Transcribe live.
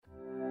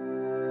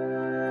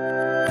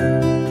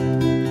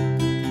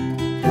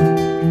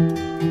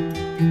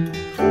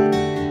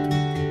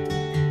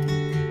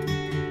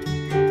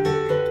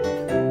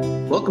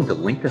Welcome to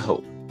Link to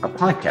Hope, a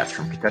podcast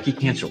from Kentucky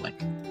Cancer Link.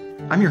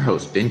 I'm your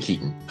host, Ben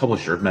Keaton,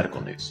 publisher of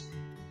Medical News.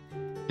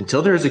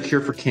 Until there is a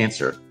cure for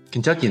cancer,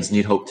 Kentuckians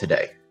need hope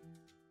today.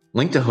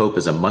 Link to Hope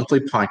is a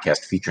monthly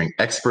podcast featuring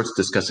experts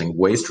discussing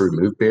ways to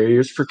remove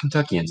barriers for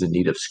Kentuckians in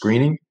need of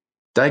screening,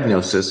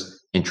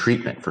 diagnosis, and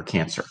treatment for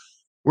cancer.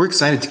 We're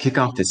excited to kick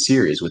off this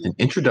series with an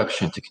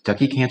introduction to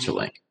Kentucky Cancer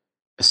Link,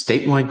 a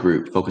statewide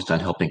group focused on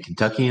helping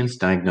Kentuckians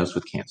diagnosed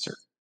with cancer.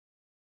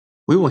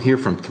 We will hear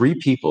from three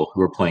people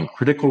who are playing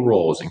critical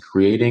roles in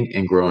creating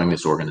and growing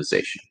this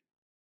organization.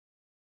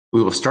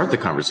 We will start the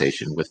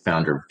conversation with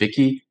founder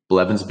Vicki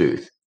Blevins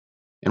Booth,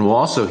 and we'll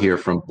also hear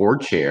from board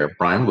chair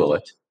Brian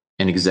Willett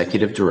and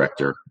executive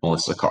director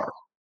Melissa Carr.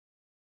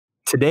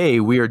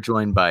 Today, we are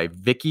joined by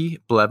Vicki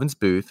Blevins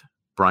Booth,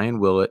 Brian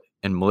Willett,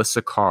 and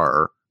Melissa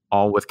Carr,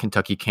 all with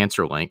Kentucky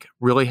Cancer Link.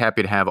 Really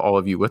happy to have all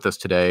of you with us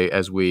today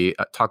as we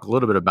talk a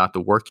little bit about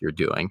the work you're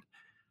doing.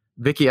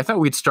 Vicki, I thought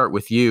we'd start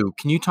with you.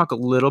 Can you talk a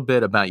little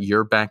bit about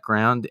your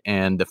background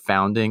and the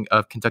founding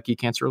of Kentucky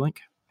Cancer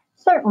Link?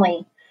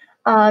 Certainly.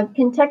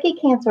 Kentucky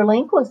Cancer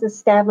Link was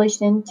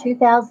established in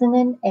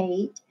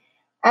 2008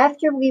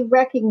 after we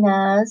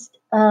recognized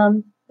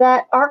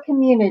that our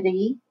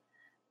community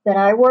that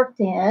I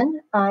worked in,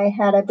 I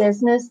had a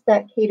business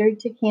that catered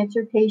to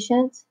cancer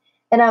patients,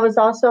 and I was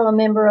also a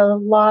member of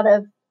a lot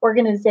of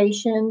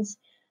organizations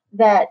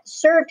that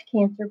served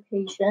cancer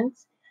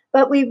patients.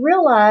 But we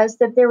realized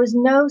that there was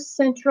no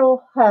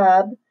central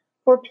hub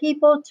for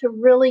people to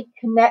really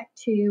connect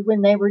to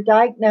when they were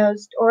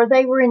diagnosed or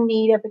they were in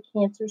need of a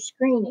cancer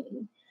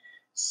screening.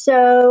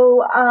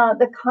 So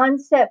the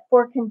concept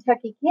for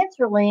Kentucky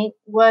Cancer Link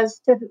was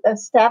to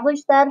establish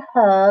that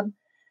hub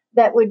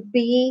that would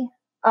be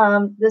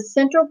the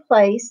central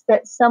place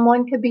that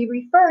someone could be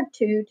referred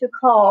to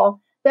call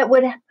that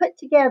would put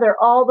together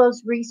all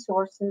those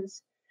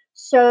resources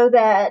so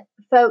that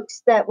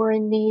folks that were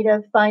in need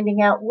of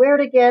finding out where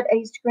to get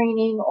a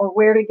screening or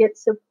where to get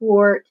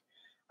support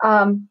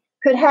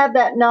could have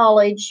that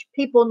knowledge.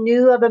 People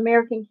knew of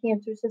American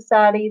Cancer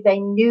Society. They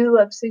knew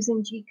of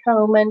Susan G.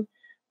 Komen,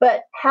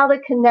 but how to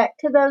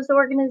connect to those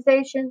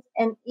organizations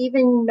and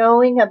even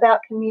knowing about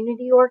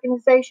community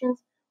organizations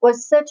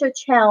was such a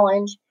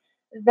challenge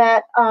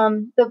that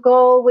the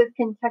goal with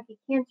Kentucky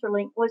Cancer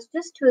Link was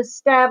just to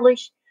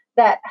establish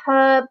that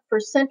hub for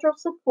central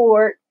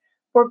support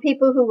for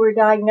people who were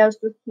diagnosed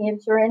with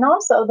cancer and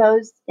also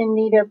those in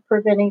need of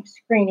preventive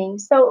screening.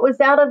 So it was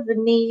out of the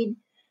need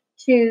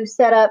to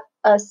set up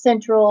a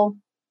central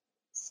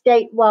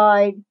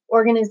statewide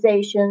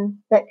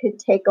organization that could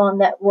take on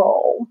that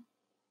role.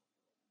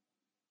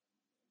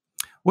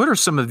 What are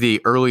some of the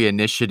early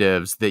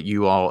initiatives that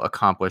you all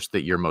accomplished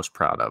that you're most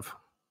proud of?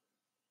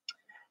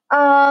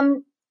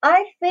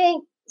 I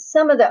think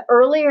some of the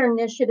earlier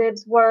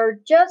initiatives were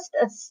just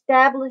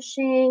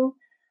establishing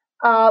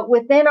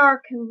within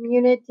our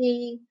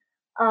community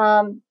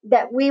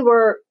that we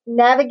were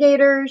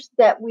navigators,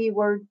 that we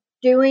were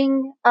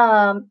doing,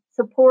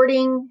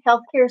 supporting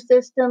healthcare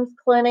systems,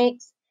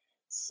 clinics.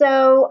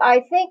 So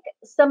I think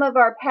some of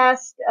our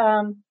past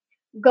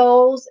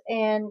goals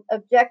and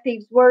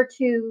objectives were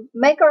to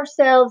make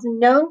ourselves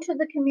known to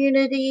the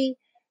community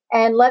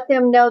and let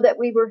them know that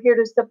we were here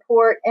to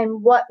support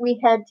and what we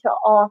had to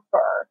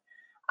offer.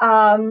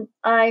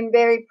 I'm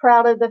very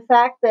proud of the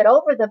fact that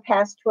over the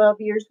past 12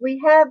 years,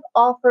 we have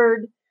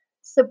offered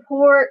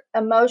support,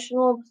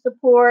 emotional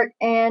support,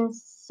 and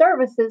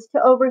services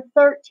to over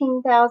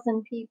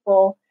 13,000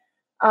 people.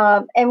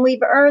 And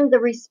we've earned the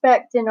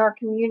respect in our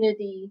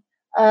community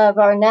of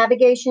our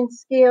navigation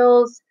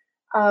skills.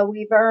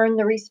 We've earned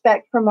the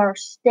respect from our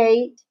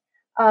state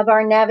of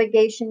our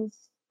navigation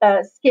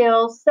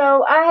skills.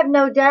 So I have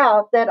no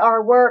doubt that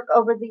our work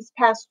over these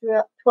past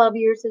 12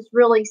 years has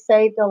really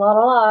saved a lot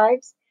of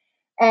lives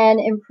and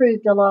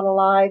improved a lot of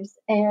lives.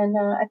 And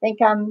I think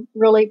I'm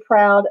really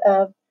proud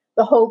of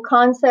the whole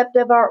concept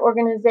of our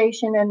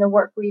organization and the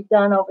work we've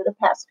done over the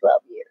past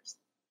 12 years.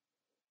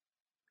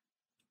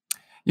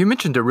 You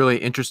mentioned a really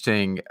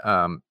interesting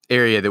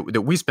area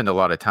that we spend a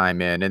lot of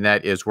time in, and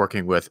that is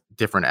working with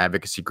different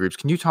advocacy groups.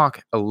 Can you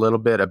talk a little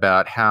bit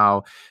about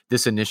how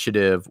this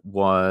initiative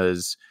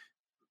was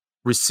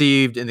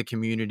received in the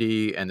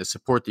community and the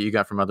support that you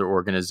got from other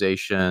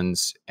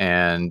organizations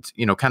and,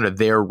 kind of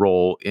their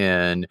role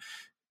in,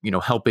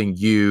 helping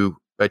you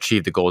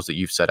achieve the goals that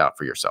you've set out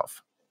for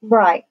yourself?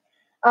 Right.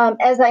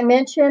 As I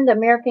mentioned,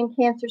 American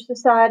Cancer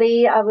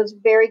Society, I was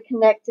very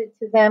connected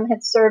to them,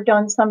 had served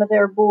on some of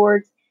their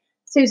boards.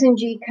 Susan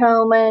G.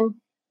 Komen,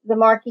 the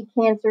Markey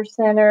Cancer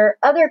Center,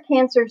 other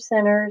cancer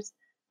centers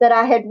that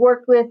I had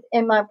worked with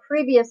in my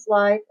previous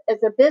life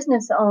as a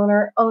business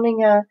owner,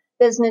 owning a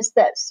business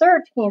that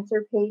served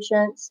cancer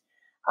patients.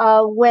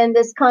 When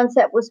this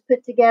concept was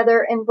put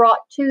together and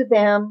brought to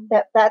them,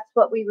 that's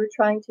what we were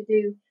trying to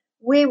do.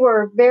 We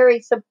were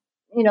very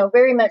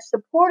much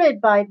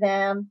supported by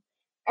them.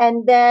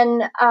 And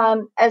then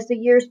as the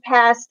years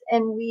passed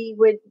and we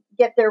would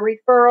get their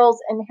referrals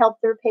and help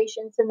their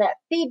patients. And that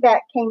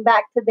feedback came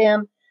back to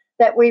them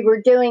that we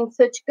were doing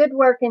such good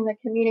work in the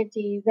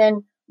community.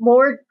 Then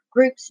more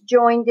groups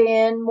joined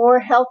in,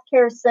 more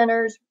healthcare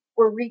centers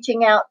were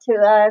reaching out to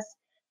us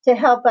to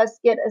help us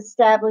get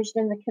established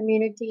in the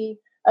community.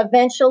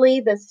 Eventually,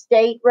 the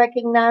state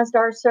recognized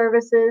our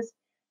services,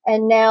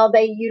 and now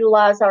they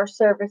utilize our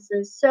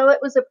services. So it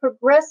was a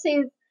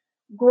progressive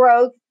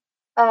growth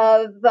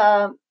of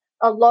a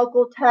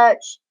local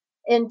touch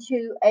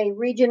into a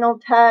regional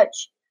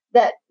touch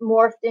that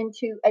morphed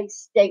into a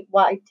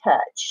statewide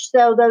touch.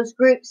 So those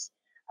groups,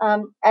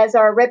 as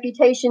our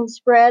reputation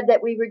spread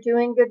that we were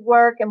doing good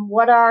work and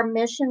what our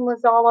mission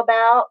was all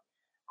about,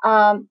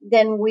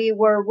 then we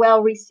were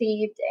well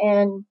received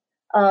and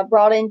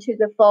brought into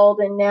the fold.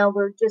 And now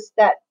we're just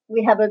that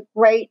we have a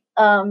great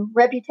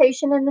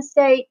reputation in the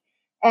state,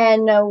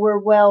 and we're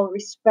well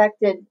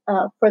respected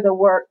for the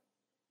work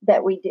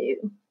that we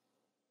do.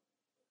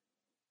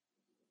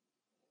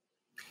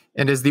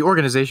 And as the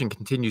organization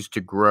continues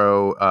to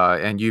grow,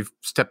 and you've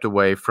stepped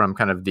away from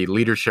kind of the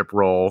leadership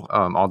role,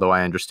 although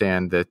I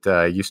understand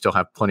that you still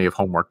have plenty of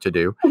homework to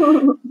do.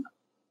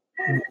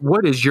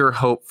 What is your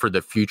hope for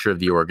the future of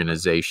the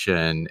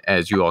organization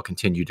as you all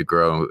continue to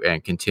grow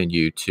and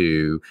continue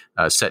to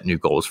set new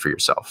goals for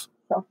yourselves?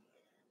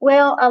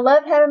 Well, I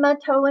love having my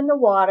toe in the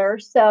water,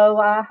 so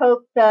I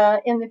hope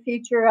in the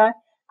future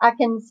I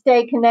can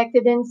stay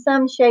connected in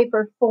some shape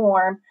or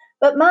form.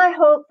 But my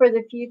hope for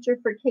the future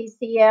for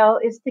KCL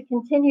is to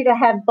continue to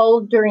have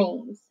bold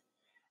dreams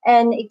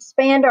and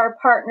expand our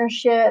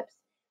partnerships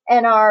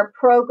and our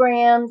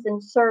programs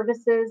and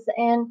services,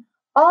 and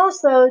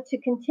also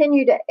to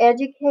continue to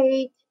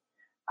educate,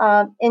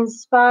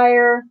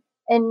 inspire,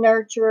 and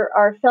nurture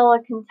our fellow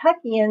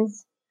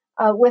Kentuckians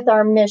with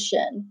our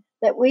mission,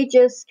 that we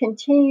just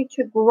continue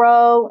to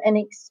grow and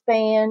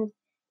expand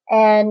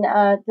and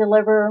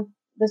deliver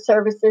the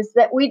services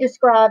that we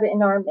describe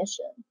in our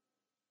mission.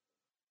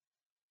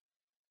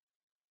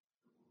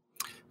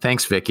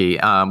 Thanks, Vicki.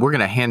 We're going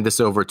to hand this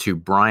over to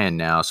Brian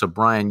now. So,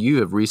 Brian, you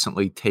have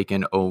recently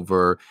taken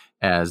over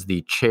as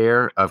the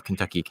chair of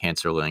Kentucky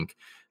Cancer Link.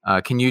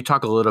 Can you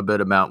talk a little bit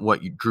about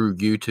what drew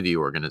you to the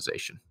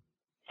organization?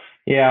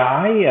 Yeah,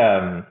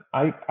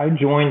 I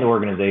joined the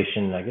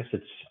organization, I guess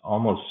it's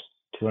almost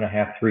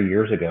 2.5, 3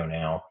 years ago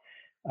now.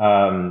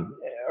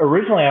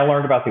 Originally, I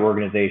learned about the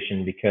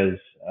organization because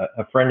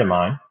a friend of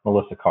mine,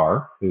 Melissa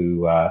Carr,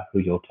 who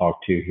you'll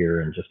talk to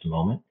here in just a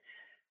moment,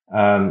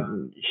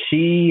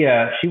 she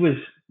was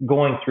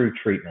going through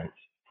treatments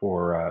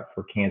for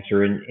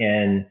cancer,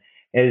 and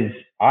as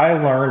I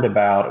learned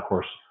about, of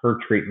course, her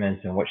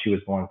treatments and what she was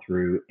going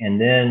through,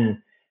 and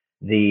then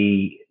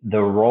the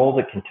role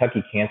that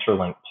Kentucky Cancer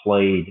Link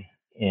played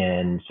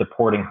in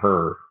supporting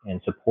her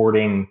and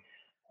supporting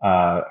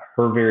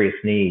her various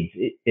needs,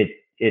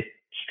 it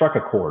struck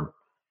a chord,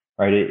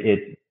 right?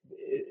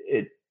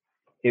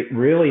 It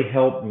really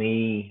helped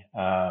me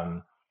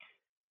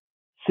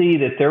see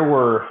that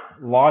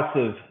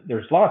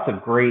there's lots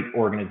of great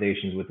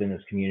organizations within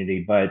this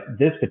community, but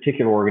this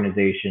particular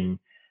organization,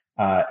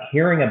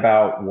 hearing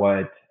about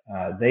what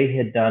they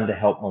had done to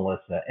help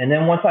Melissa, and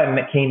then once I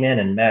came in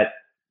and met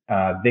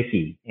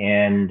Vicki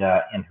and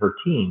her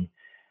team,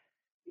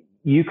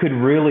 you could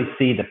really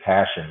see the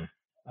passion.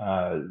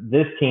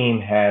 This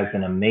team has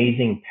an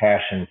amazing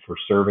passion for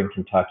serving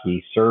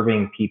Kentucky,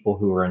 serving people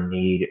who are in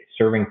need,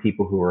 serving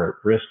people who are at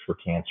risk for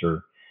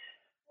cancer,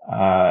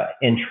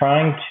 and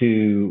trying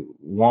to,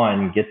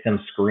 one, get them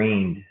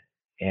screened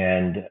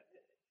and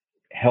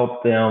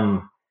help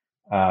them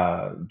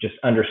just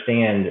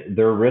understand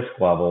their risk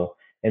level.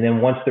 And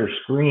then once they're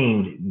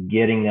screened,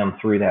 getting them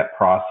through that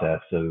process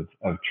of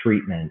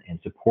treatment and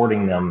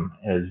supporting them,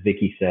 as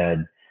Vicki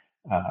said,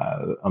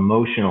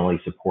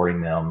 emotionally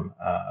supporting them,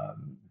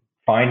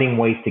 finding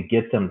ways to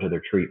get them to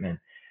their treatment.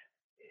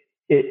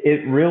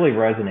 It really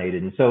resonated.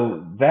 And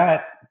so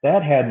that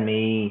had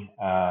me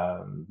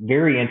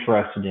very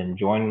interested in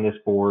joining this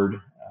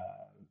board,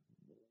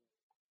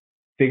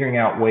 figuring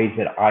out ways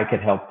that I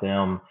could help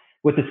them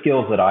with the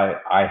skills that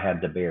I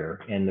had to bear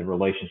and the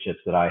relationships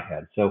that I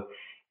had. So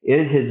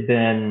it has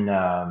been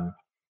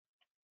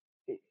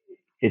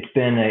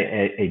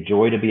a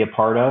joy to be a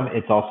part of.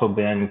 It's also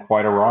been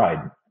quite a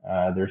ride.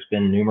 There's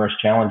been numerous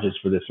challenges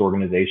for this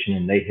organization,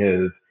 and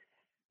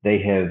they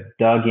have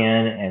dug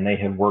in and they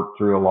have worked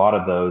through a lot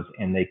of those,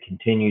 and they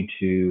continue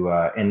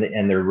to,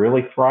 and they're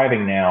really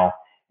thriving now.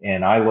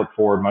 And I look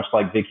forward, much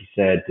like Vicki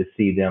said, to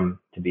see them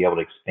to be able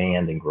to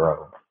expand and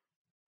grow.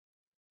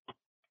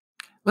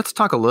 Let's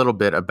talk a little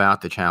bit about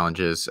the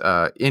challenges.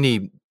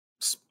 Any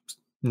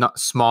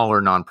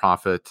smaller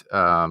nonprofit,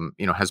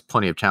 has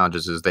plenty of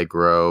challenges as they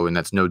grow, and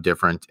that's no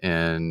different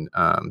in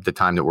the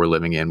time that we're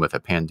living in with a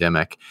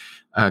pandemic.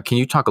 Can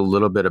you talk a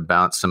little bit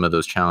about some of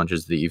those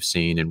challenges that you've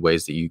seen and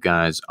ways that you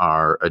guys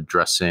are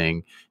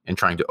addressing and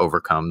trying to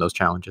overcome those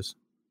challenges?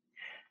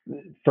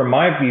 From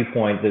my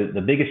viewpoint,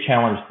 the biggest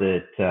challenge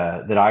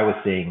that I was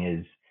seeing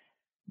is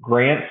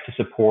grants to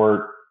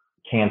support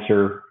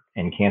cancer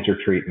and cancer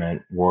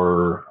treatment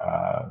were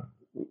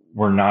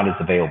not as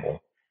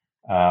available.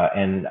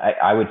 And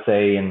I would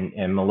say,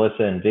 and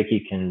Melissa and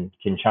Vicki can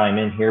chime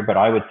in here, but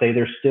I would say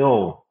there's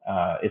still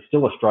it's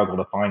still a struggle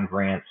to find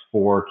grants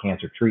for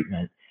cancer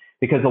treatment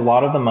because a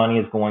lot of the money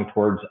is going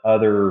towards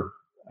other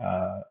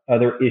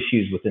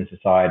issues within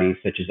society,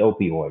 such as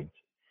opioids.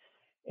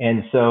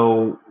 And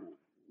so,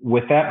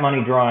 with that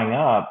money drying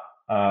up,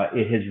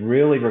 it has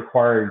really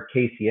required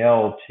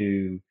KCL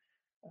to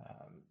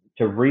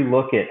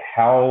relook at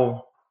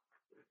how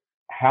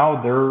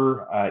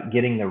they're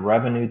getting the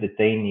revenue that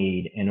they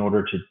need in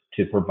order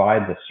to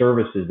provide the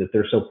services that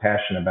they're so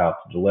passionate about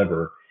to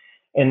deliver.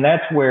 And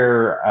that's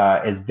where,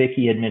 as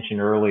Vicki had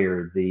mentioned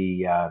earlier,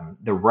 the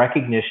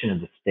recognition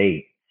of the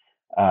state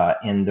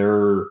and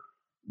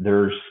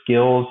their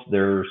skills,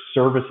 their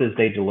services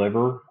they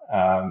deliver,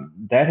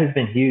 that has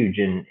been huge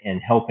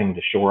in helping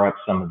to shore up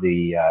some of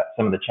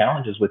the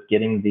challenges with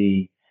getting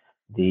the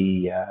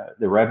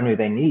revenue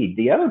they need.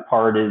 The other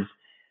part is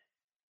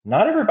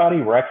not everybody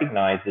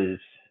recognizes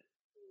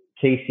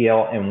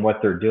KCL and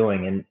what they're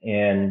doing,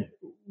 and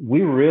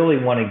we really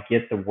want to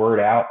get the word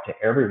out to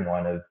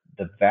everyone of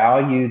the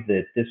value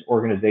that this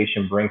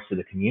organization brings to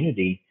the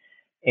community,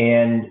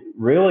 and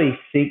really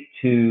seek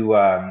to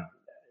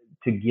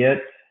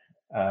get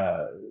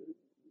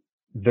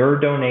their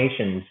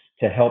donations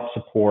to help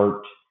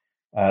support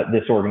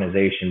this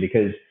organization,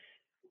 because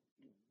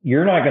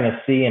you're not going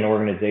to see an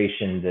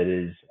organization that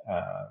is,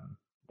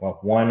 well,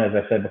 one, as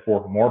I said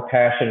before, more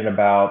passionate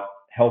about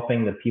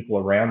helping the people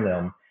around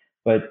them,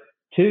 but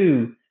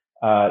two,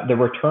 the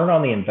return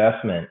on the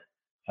investment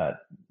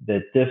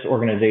that this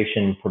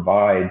organization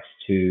provides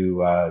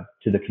to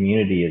the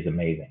community is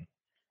amazing.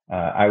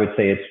 I would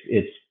say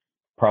it's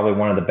probably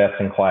one of the best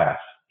in class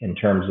in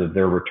terms of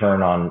their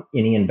return on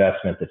any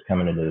investment that's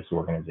coming into this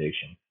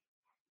organization.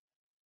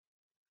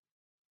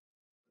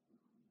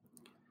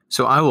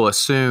 So I will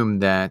assume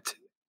that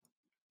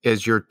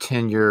as your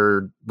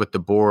tenure with the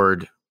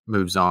board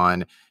moves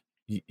on,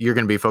 you're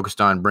going to be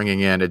focused on bringing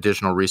in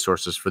additional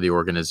resources for the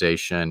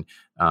organization.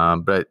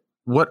 But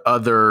what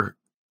other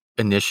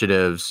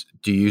initiatives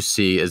do you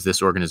see as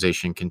this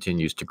organization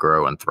continues to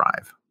grow and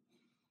thrive?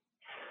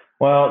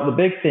 Well, the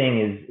big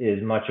thing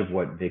is much of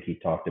what Vicki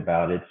talked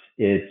about.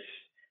 It's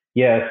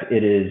yes,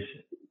 it is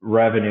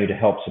revenue to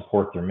help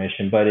support their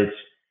mission, but it's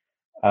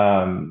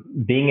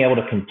being able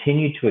to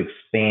continue to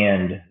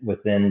expand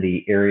within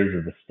the areas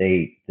of the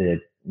state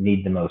that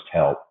need the most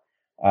help,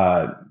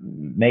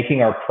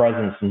 making our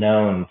presence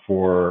known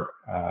for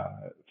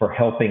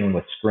helping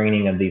with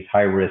screening of these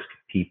high-risk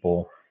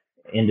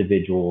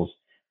individuals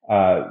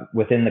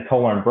within the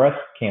colon and breast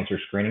cancer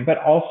screening, but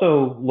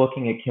also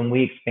looking at, can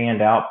we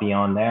expand out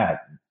beyond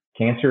that?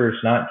 Cancer is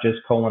not just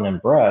colon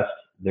and breast.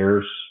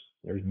 There's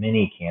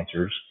many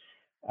cancers.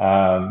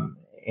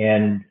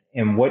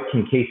 And what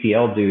can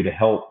KCL do to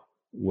help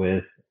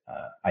with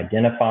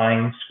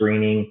identifying,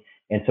 screening,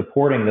 and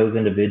supporting those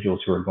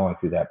individuals who are going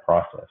through that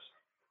process?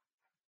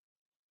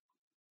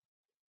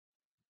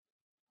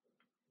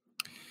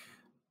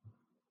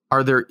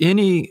 Are there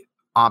any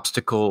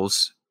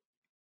obstacles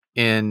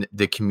in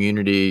the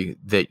community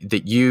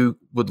that you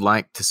would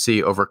like to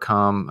see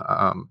overcome?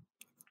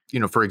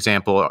 For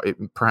example,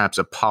 perhaps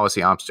a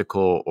policy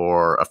obstacle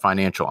or a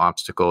financial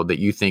obstacle that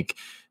you think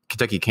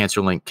Kentucky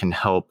Cancer Link can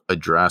help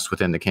address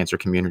within the cancer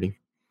community?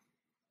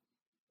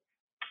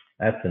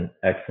 That's an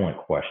excellent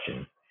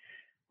question.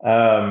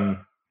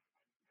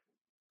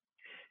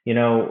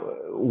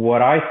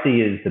 What I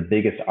see as the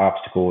biggest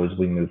obstacle as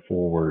we move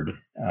forward,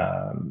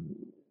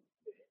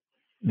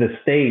 the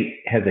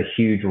state has a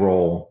huge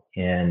role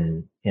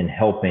in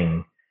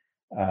helping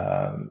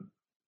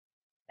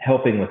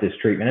with this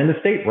treatment. And the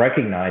state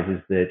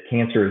recognizes that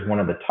cancer is one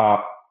of the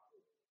top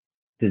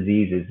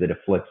diseases that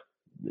afflicts,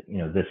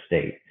 this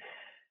state.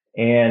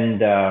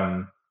 And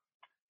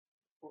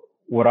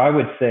what I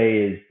would say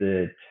is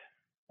that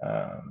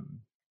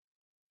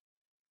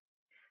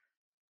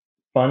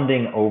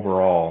funding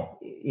overall,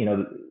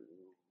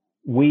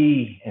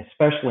 we,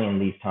 especially in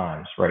these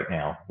times right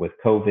now with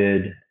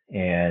COVID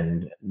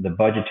and the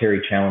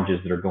budgetary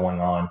challenges that are going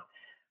on,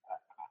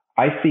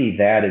 I see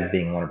that as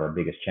being one of our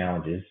biggest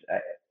challenges.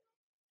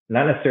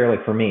 Not necessarily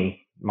for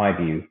me, my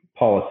view,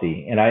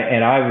 policy. And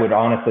I would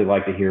honestly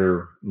like to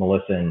hear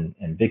Melissa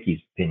and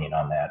Vicki's opinion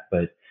on that.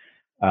 But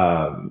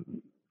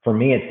for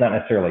me, it's not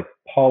necessarily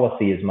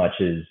policy as much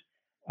as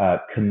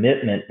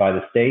commitment by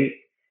the state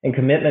and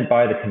commitment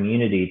by the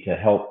community to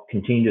help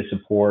continue to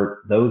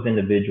support those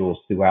individuals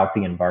throughout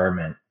the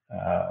environment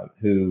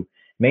who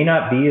may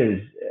not be as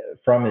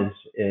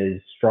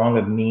strong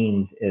of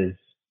means as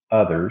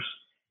others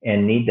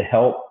and need the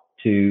help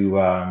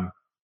to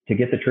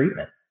get the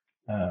treatment.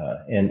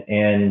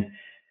 And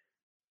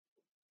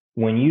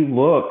when you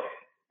look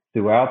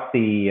throughout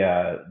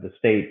the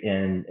state,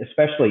 and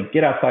especially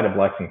get outside of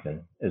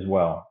Lexington as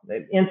well,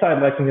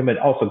 inside Lexington, but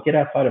also get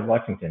outside of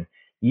Lexington,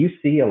 you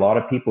see a lot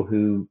of people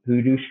who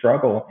do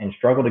struggle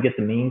to get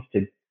the means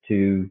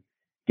to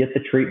get the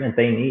treatment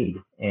they need.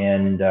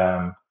 And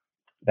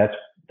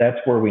that's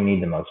where we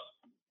need the most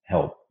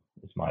help,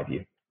 is my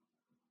view.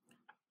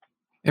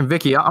 And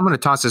Vicki, I'm going to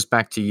toss this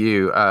back to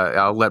you.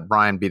 I'll let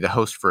Brian be the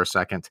host for a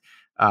second.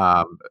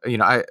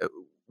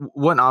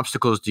 What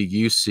obstacles do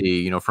you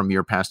see, from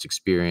your past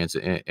experience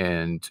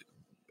and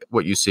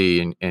what you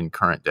see in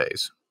current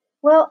days?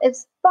 Well,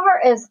 as far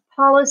as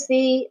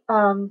policy,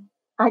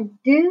 I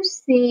do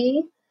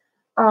see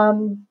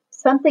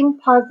something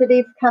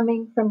positive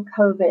coming from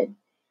COVID.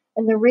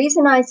 And the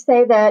reason I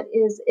say that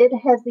is it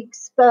has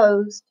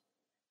exposed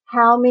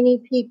how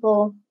many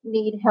people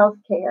need health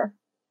care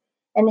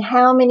and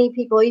how many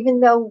people,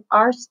 even though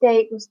our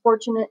state was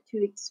fortunate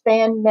to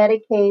expand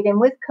Medicaid, and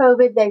with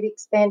COVID, they've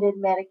expanded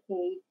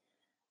Medicaid.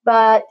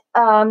 But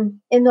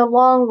in the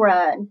long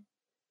run,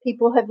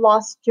 people have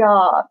lost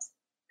jobs.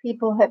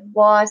 People have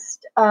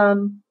lost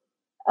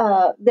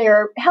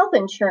their health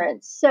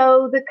insurance.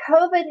 So the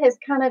COVID has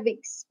kind of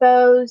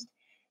exposed,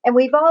 and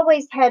we've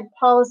always had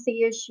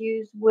policy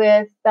issues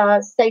with,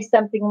 say,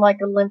 something like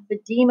a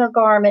lymphedema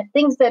garment,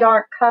 things that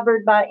aren't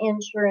covered by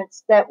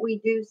insurance that we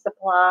do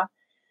supply,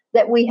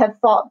 that we have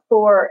fought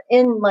for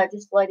in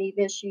legislative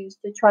issues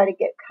to try to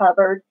get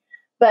covered.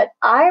 But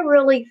I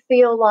really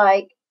feel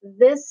like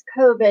this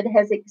COVID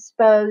has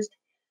exposed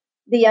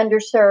the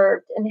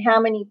underserved and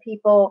how many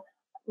people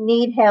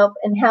need help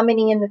and how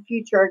many in the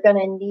future are going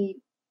to need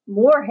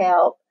more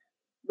help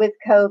with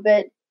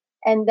COVID.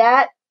 And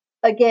that,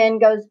 again,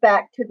 goes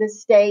back to the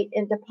state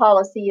and to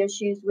policy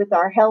issues with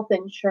our health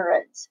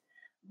insurance.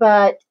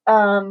 But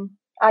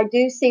I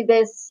do see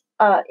this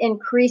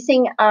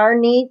increasing our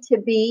need to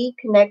be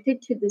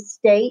connected to the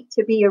state,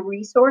 to be a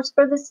resource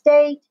for the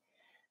state,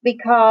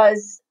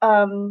 because,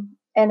 and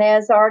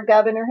as our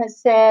governor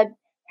has said,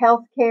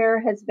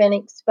 healthcare has been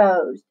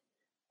exposed.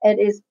 It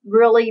is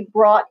really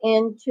brought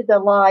into the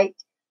light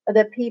of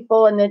the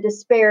people and the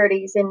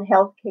disparities in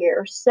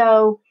healthcare.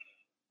 So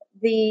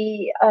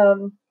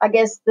I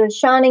guess the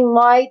shining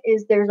light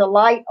is there's a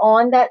light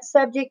on that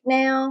subject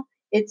now.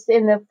 It's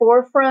in the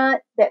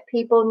forefront that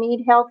people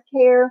need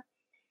healthcare.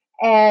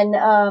 And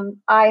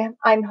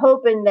I'm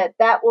hoping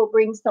that will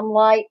bring some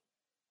light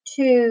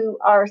to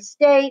our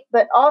state,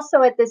 but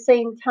also at the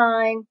same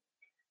time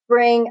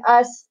bring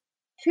us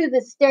to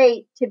the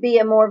state to be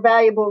a more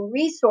valuable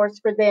resource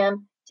for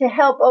them to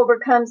help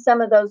overcome some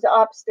of those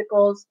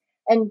obstacles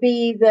and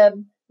be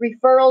the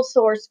referral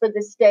source for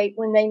the state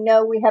when they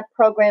know we have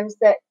programs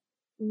that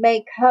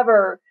may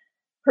cover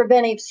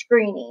preventive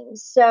screening.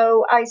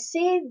 So I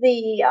see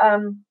the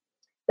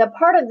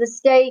part of the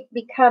state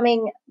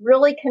becoming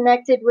really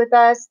connected with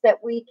us,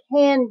 that we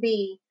can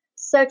be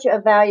such a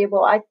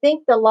valuable. I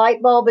think the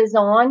light bulb is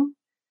on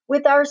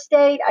with our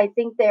state. I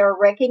think they are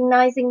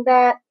recognizing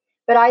that,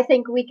 but I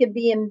think we could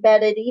be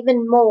embedded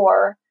even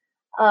more.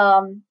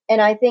 And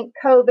I think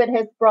COVID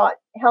has brought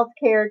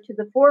healthcare to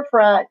the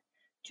forefront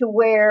to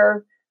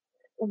where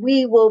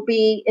we will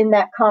be in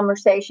that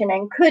conversation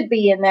and could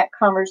be in that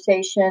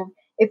conversation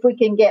if we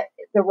can get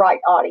the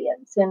right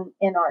audience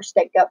in our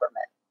state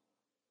government.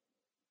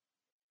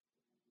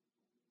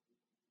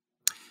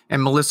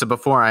 And Melissa,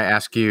 before I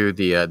ask you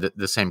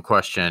the same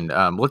question,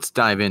 let's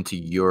dive into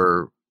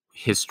your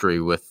history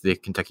with the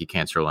Kentucky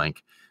Cancer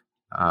Link.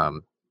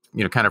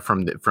 Kind of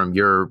from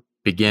your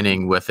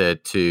beginning with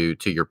it to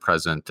your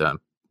present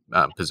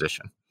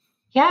position.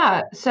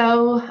 Yeah.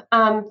 So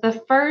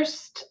the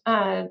first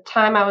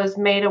time I was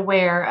made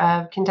aware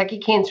of Kentucky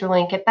Cancer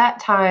Link, at that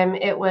time,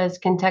 it was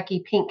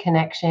Kentucky Pink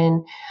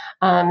Connection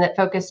that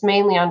focused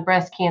mainly on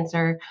breast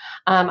cancer.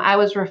 I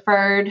was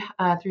referred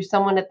through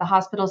someone at the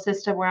hospital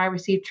system where I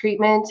received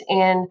treatment,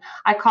 and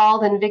I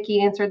called and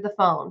Vicki answered the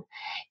phone.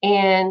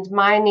 And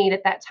my need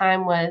at that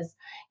time was,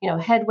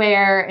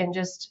 headwear and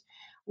just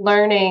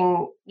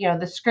learning,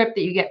 the script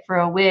that you get for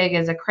a wig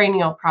is a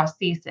cranial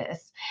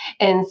prosthesis.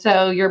 And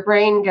so your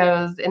brain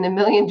goes in a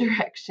million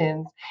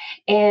directions.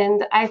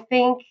 And I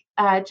think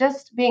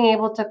just being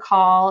able to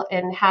call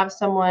and have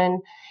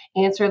someone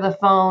answer the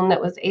phone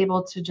that was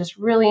able to just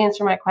really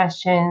answer my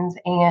questions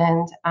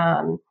and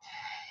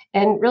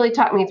really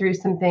talk me through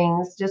some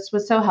things just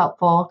was so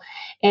helpful.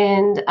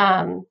 And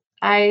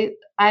I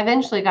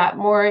eventually got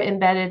more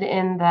embedded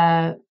in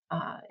the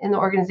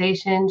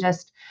organization,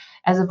 just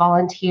as a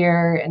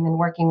volunteer, and then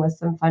working with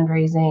some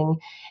fundraising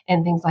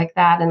and things like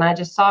that. And I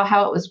just saw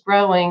how it was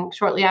growing.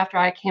 Shortly after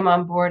I came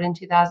on board in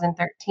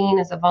 2013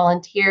 as a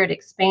volunteer, it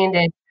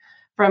expanded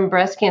from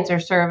breast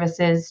cancer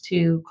services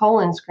to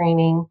colon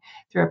screening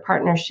through a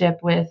partnership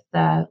with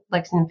the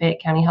Lexington Fayette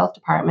County Health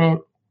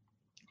Department.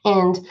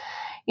 And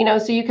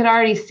so you could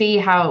already see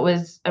how it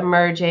was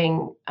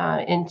emerging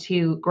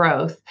into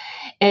growth.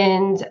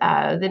 And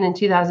then in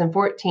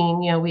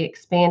 2014, we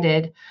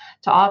expanded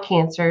to all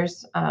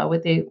cancers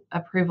with the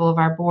approval of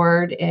our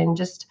board, and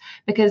just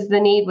because the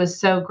need was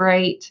so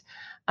great,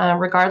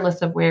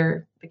 regardless of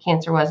where the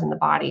cancer was in the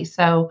body.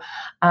 So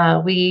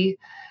we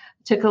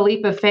took a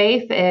leap of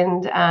faith,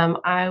 and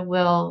I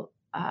will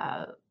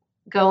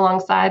go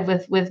alongside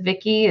with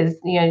Vicki is,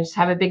 just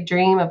have a big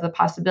dream of the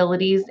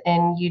possibilities,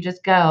 and you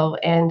just go.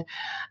 And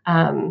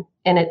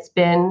it's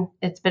been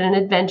an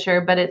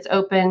adventure, but it's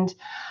opened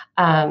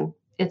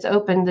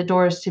the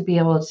doors to be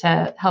able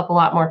to help a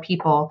lot more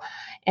people.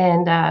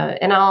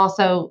 And I'll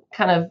also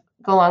kind of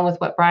go along with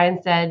what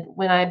Brian said.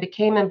 When I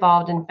became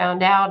involved and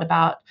found out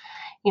about,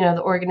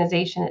 the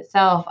organization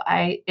itself,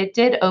 it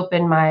did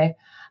open my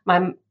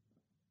my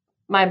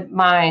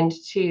mind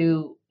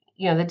to,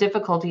 the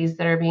difficulties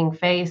that are being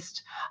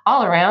faced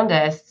all around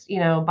us,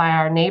 by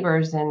our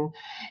neighbors and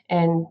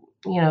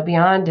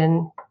beyond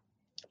in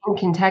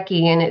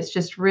Kentucky. And it's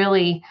just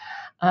really,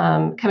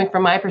 coming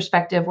from my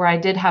perspective, where I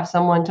did have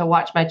someone to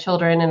watch my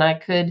children, and I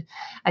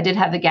did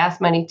have the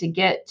gas money to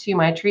get to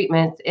my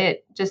treatments.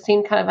 It just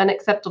seemed kind of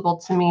unacceptable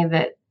to me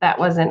that that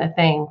wasn't a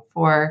thing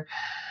for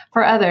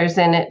others,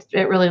 and it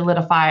really lit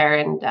a fire.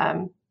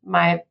 And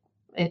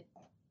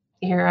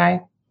here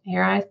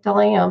I still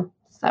am.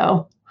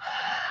 So.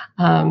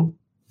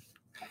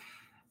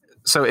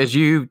 So as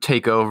you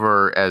take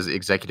over as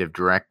executive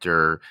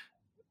director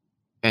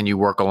and you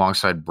work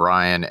alongside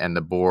Brian and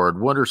the board,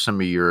 what are some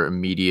of your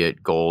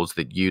immediate goals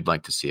that you'd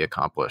like to see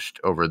accomplished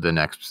over the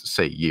next,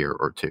 say, year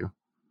or two?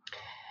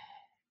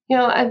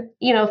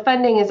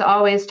 Funding is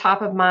always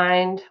top of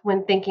mind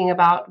when thinking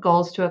about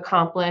goals to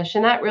accomplish,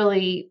 and that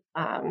really,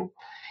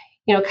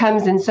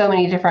 comes in so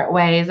many different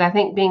ways. I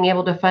think being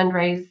able to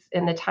fundraise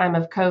in the time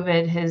of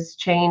COVID has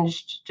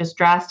changed just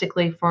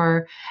drastically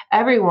for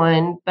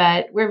everyone,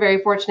 but we're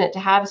very fortunate to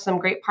have some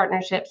great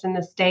partnerships in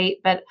the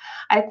state. But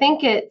I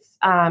think it's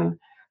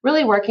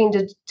really working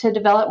to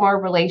develop more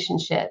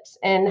relationships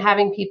and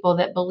having people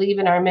that believe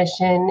in our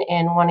mission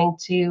and wanting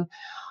to,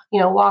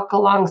 walk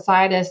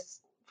alongside us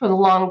for the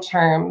long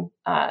term,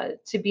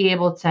 to be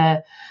able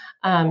to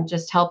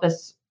just help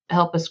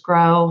us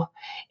grow.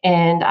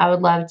 And I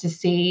would love to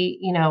see,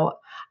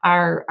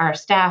 our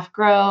staff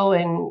grow,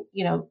 and,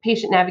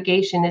 patient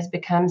navigation has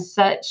become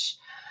such,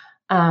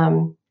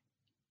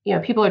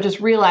 people are just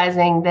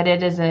realizing that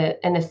it is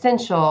an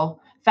essential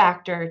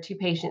factor to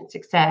patient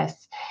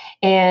success.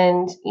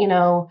 And,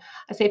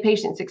 I say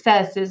patient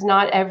success is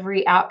not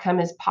every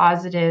outcome is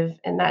positive,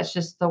 and that's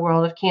just the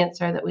world of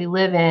cancer that we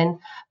live in.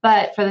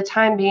 But for the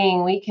time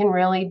being, we can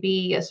really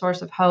be a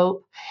source of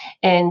hope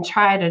and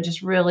try to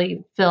just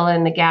really fill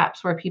in the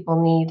gaps where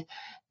people need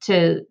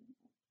to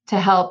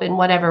help in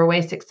whatever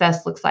way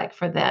success looks like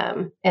for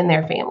them and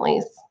their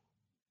families.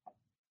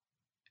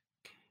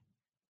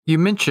 You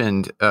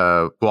mentioned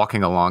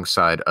walking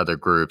alongside other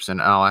groups,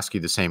 and I'll ask you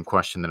the same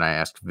question that I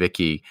asked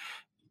Vicki.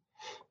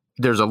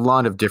 There's a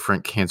lot of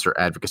different cancer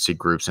advocacy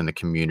groups in the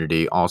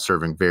community, all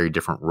serving very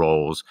different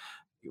roles.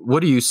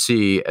 What do you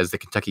see as the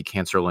Kentucky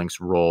Cancer Link's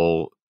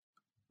role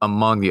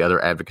among the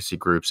other advocacy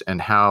groups,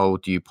 and how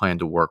do you plan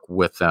to work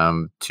with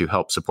them to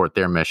help support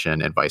their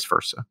mission and vice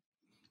versa?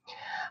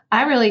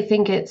 I really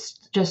think it's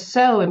just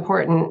so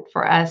important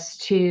for us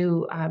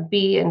to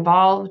be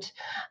involved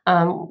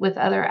with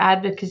other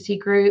advocacy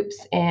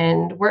groups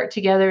and work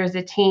together as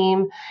a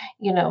team.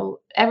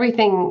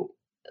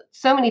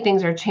 So many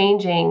things are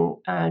changing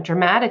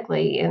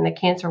dramatically in the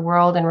cancer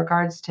world in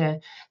regards to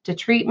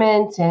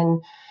treatment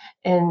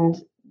and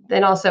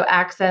then also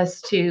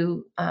access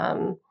to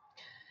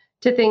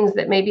things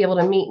that may be able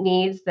to meet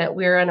needs that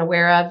we're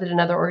unaware of that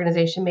another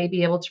organization may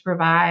be able to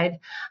provide.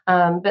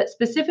 But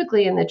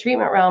specifically in the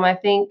treatment realm, I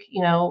think,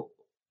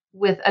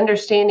 with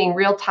understanding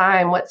real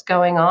time what's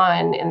going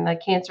on in the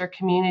cancer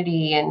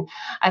community. And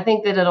I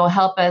think that it'll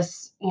help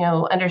us,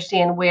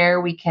 understand where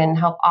we can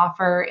help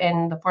offer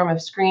in the form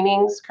of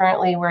screenings.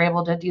 Currently, we're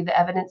able to do the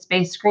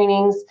evidence-based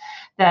screenings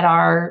that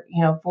are,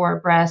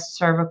 for breast,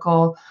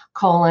 cervical,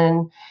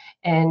 colon,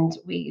 and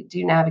we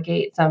do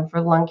navigate some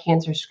for lung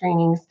cancer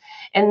screenings.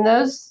 And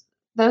those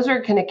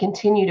are going to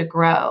continue to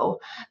grow,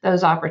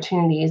 those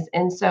opportunities.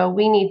 And so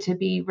we need to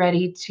be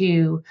ready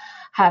to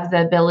have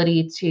the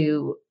ability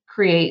to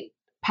create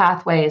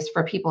pathways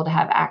for people to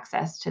have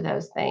access to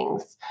those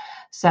things.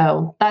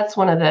 So that's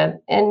one of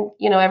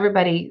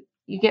everybody,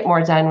 you get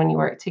more done when you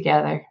work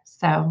together.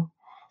 So.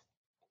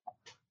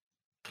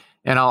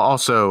 And I'll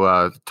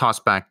also toss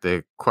back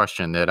the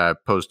question that I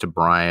posed to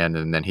Brian,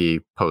 and then he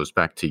posed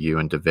back to you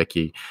and to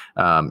Vicki.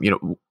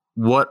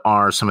 What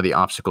are some of the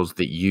obstacles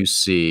that you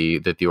see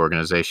that the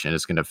organization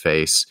is going to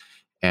face,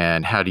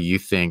 and how do you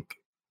think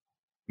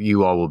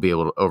you all will be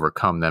able to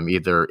overcome them,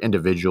 either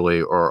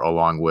individually or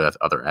along with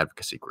other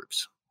advocacy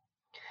groups?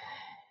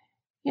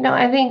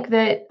 I think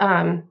that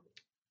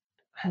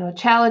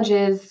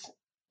challenges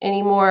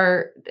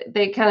anymore,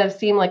 they kind of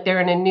seem like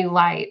they're in a new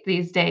light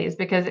these days,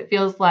 because it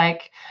feels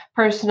like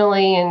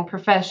personally and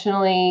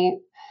professionally,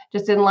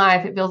 just in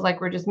life, it feels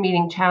like we're just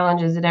meeting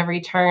challenges at every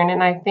turn.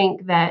 And I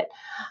think that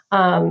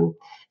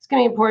it's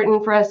going to be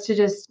important for us to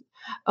just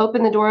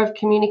open the door of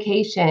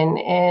communication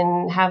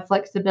and have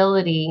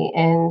flexibility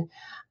and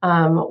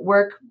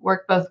work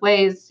both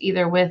ways,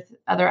 either with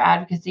other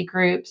advocacy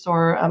groups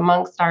or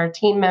amongst our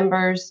team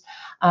members,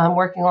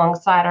 working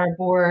alongside our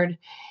board.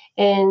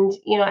 And,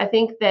 I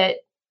think that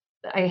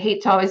I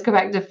hate to always go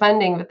back to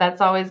funding, but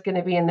that's always going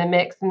to be in the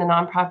mix in the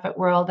nonprofit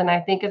world. And I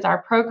think as our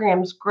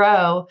programs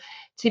grow,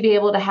 to be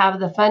able to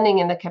have the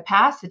funding and the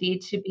capacity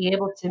to be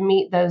able to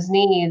meet those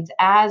needs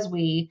as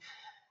the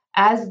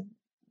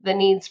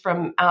needs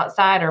from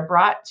outside are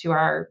brought to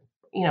our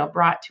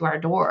brought to our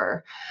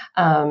door,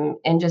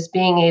 and just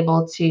being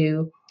able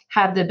to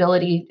have the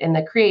ability and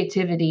the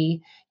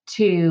creativity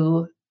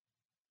to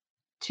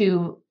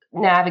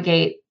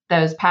navigate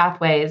those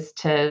pathways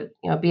to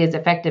be as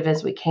effective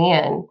as we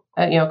can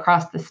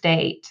across the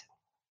state.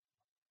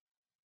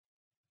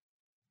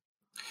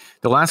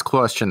 The last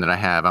question that I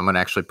have, I'm going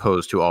to actually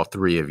pose to all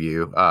three of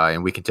you,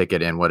 and we can take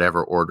it in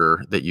whatever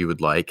order that you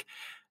would like.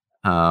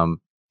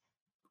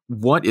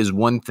 What is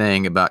one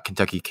thing about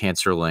Kentucky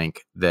Cancer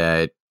Link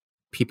that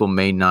people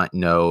may not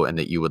know and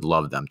that you would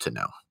love them to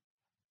know?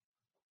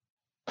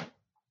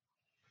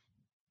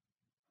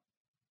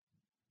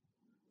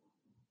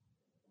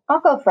 I'll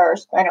go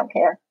first. I don't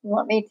care. You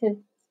want me to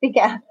speak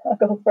out? I'll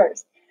go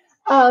first.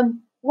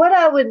 What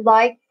I would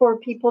like for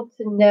people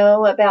to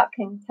know about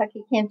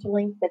Kentucky Cancer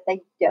Link that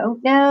they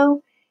don't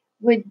know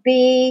would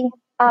be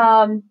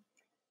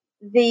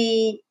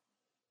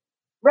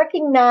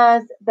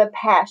recognize the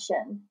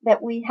passion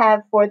that we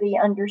have for the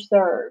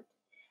underserved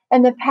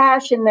and the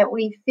passion that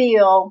we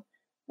feel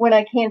when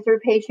a cancer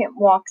patient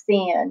walks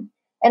in.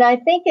 And I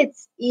think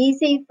it's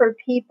easy for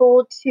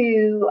people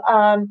to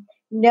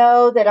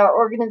know that our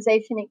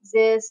organization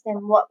exists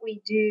and what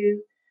we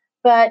do,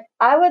 but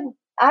I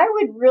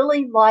would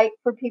really like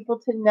for people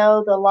to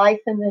know the life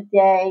in the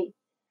day,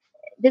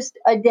 just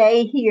a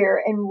day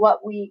here and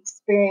what we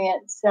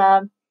experience.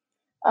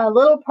 A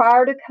little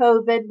prior to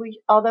COVID,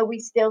 although we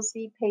still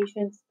see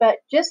patients, but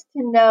just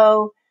to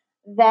know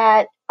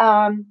that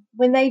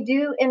when they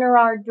do enter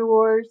our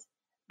doors,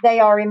 they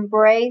are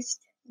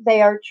embraced,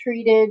 they are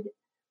treated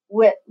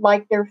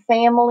like their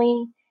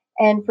family,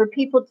 and for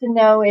people to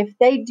know if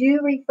they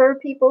do refer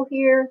people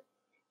here,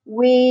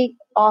 we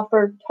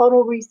offer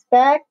total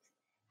respect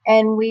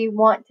and we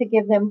want to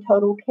give them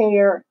total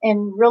care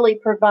and really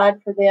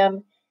provide for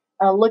them.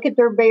 Look at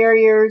their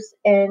barriers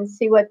and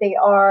see what they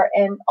are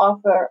and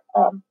offer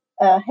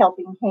a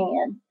helping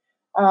hand.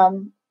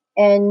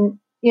 And,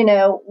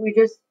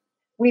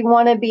 we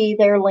want to be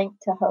their link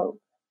to hope.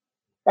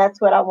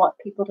 That's what I want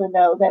people to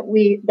know,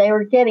 that they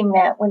are getting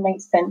that when they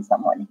send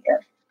someone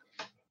here.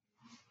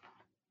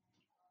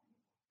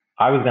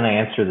 I was going to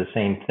answer the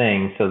same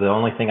thing. So the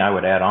only thing I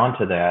would add on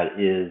to that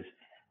is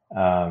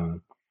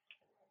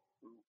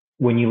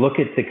when you look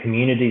at the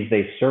communities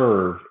they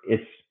serve,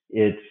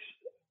 it's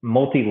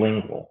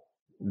multilingual.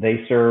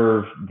 They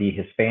serve the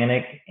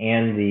Hispanic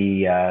and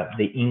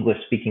the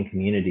English-speaking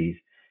communities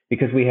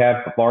because we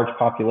have large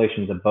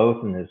populations of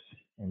both in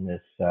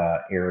this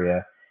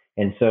area,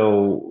 and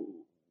so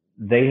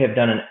they have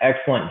done an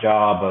excellent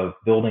job of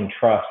building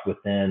trust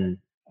within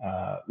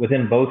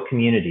both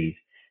communities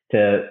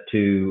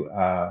to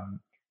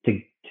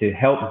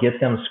help get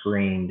them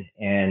screened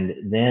and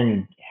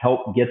then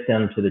help get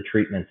them to the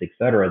treatments, et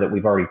cetera, that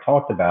we've already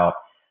talked about.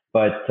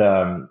 But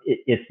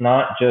it's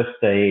not just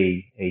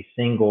a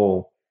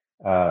single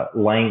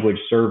language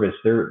service.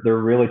 They're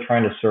really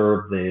trying to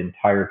serve the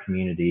entire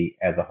community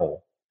as a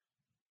whole.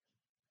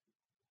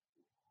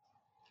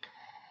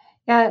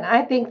 Yeah, and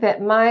I think that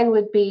mine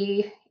would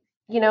be,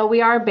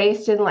 we are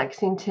based in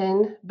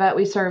Lexington, but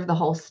we serve the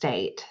whole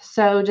state.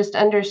 So just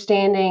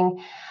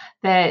understanding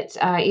that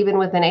even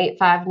with an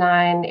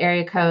 859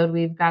 area code,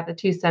 we've got the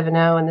 270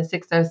 and the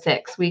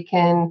 606. We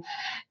can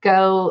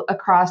go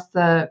across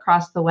the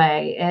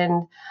way.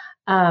 And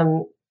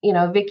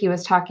Vicki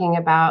was talking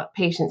about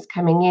patients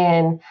coming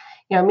in.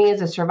 Me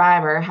as a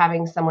survivor,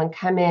 having someone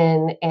come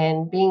in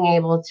and being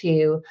able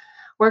to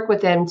work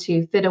with them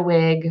to fit a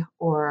wig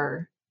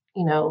or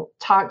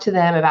talk to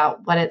them about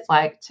what it's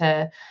like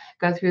to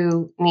go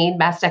through need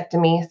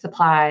mastectomy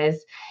supplies.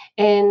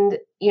 And,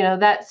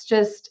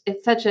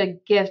 it's such a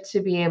gift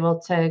to be able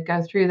to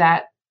go through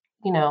that,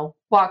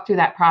 walk through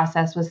that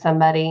process with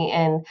somebody.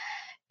 And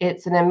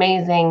it's an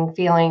amazing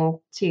feeling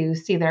to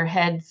see their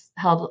heads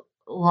held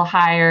a little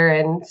higher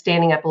and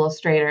standing up a little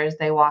straighter as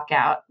they walk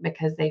out,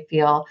 because they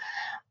feel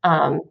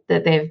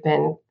that they've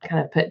been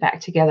kind of put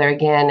back together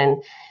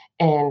again.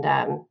 And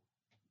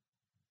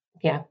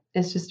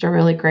it's just a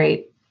really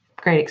great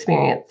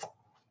experience.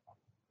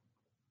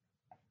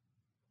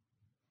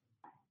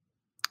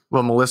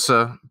 Well,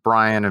 Melissa,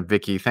 Brian, and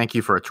Vicki, thank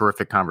you for a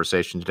terrific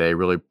conversation today.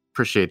 Really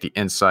appreciate the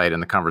insight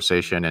and the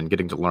conversation and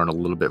getting to learn a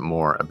little bit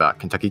more about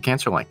Kentucky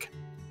Cancer Link.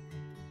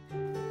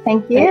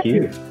 Thank you. Thank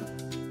you.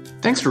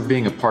 Thanks for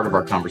being a part of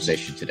our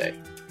conversation today.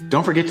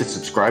 Don't forget to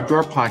subscribe to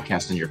our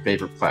podcast on your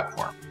favorite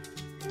platform.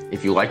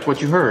 If you liked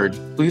what you heard,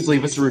 please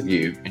leave us a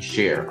review and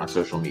share on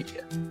social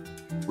media.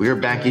 We are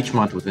back each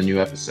month with a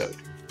new episode.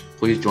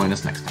 Please join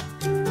us next time.